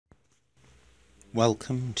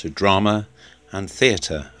Welcome to Drama and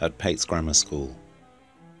Theatre at Pates Grammar School.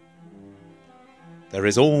 There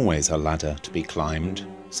is always a ladder to be climbed,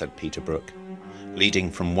 said Peter Brook,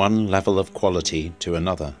 leading from one level of quality to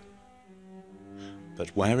another. But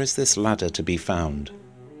where is this ladder to be found?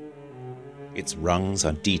 Its rungs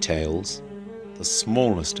are details, the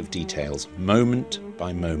smallest of details, moment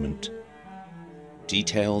by moment.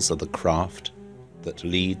 Details of the craft that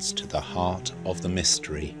leads to the heart of the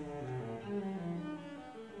mystery.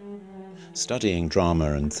 Studying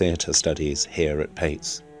drama and theatre studies here at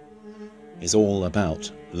Pates is all about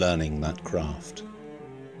learning that craft,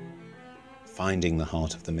 finding the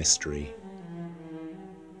heart of the mystery,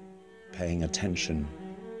 paying attention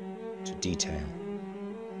to detail.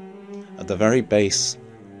 At the very base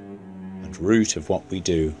and root of what we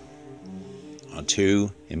do are two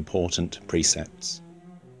important precepts: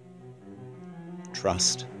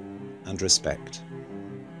 trust and respect.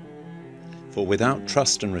 For without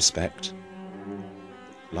trust and respect,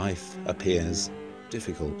 life appears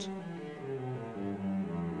difficult.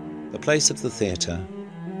 The place of the theatre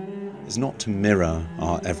is not to mirror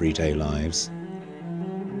our everyday lives,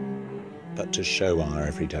 but to show our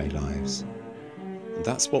everyday lives. And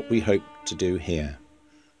that's what we hope to do here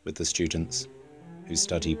with the students who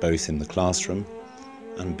study both in the classroom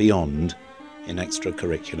and beyond in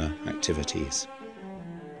extracurricular activities.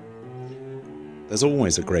 There's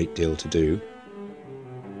always a great deal to do,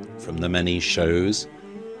 from the many shows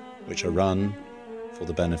which are run for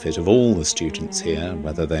the benefit of all the students here,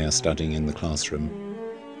 whether they are studying in the classroom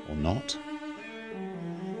or not,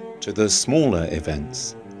 to the smaller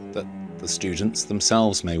events that the students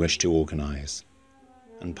themselves may wish to organise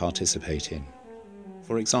and participate in.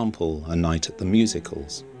 For example, a night at the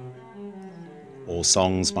musicals, or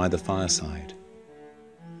songs by the fireside,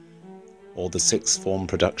 or the sixth form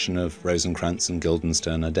production of Rosencrantz and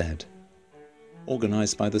Guildenstern Are Dead,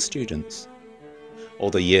 organised by the students, or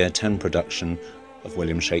the Year 10 production of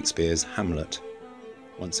William Shakespeare's Hamlet,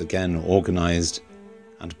 once again organised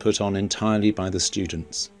and put on entirely by the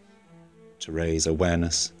students to raise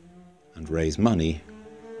awareness and raise money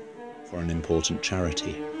for an important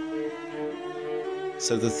charity.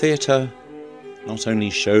 So the theatre not only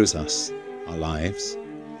shows us our lives,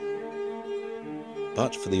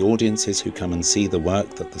 but for the audiences who come and see the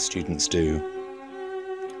work that the students do,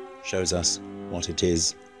 shows us what it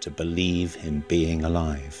is to believe in being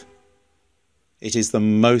alive. It is the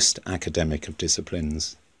most academic of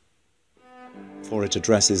disciplines, for it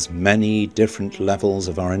addresses many different levels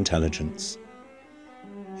of our intelligence.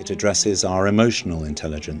 It addresses our emotional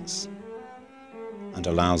intelligence and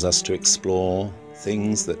allows us to explore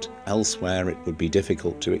things that elsewhere it would be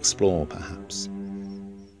difficult to explore, perhaps.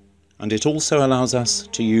 And it also allows us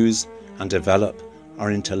to use and develop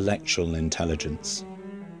our intellectual intelligence.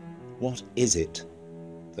 What is it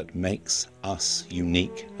that makes us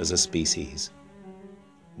unique as a species?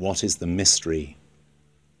 What is the mystery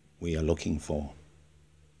we are looking for?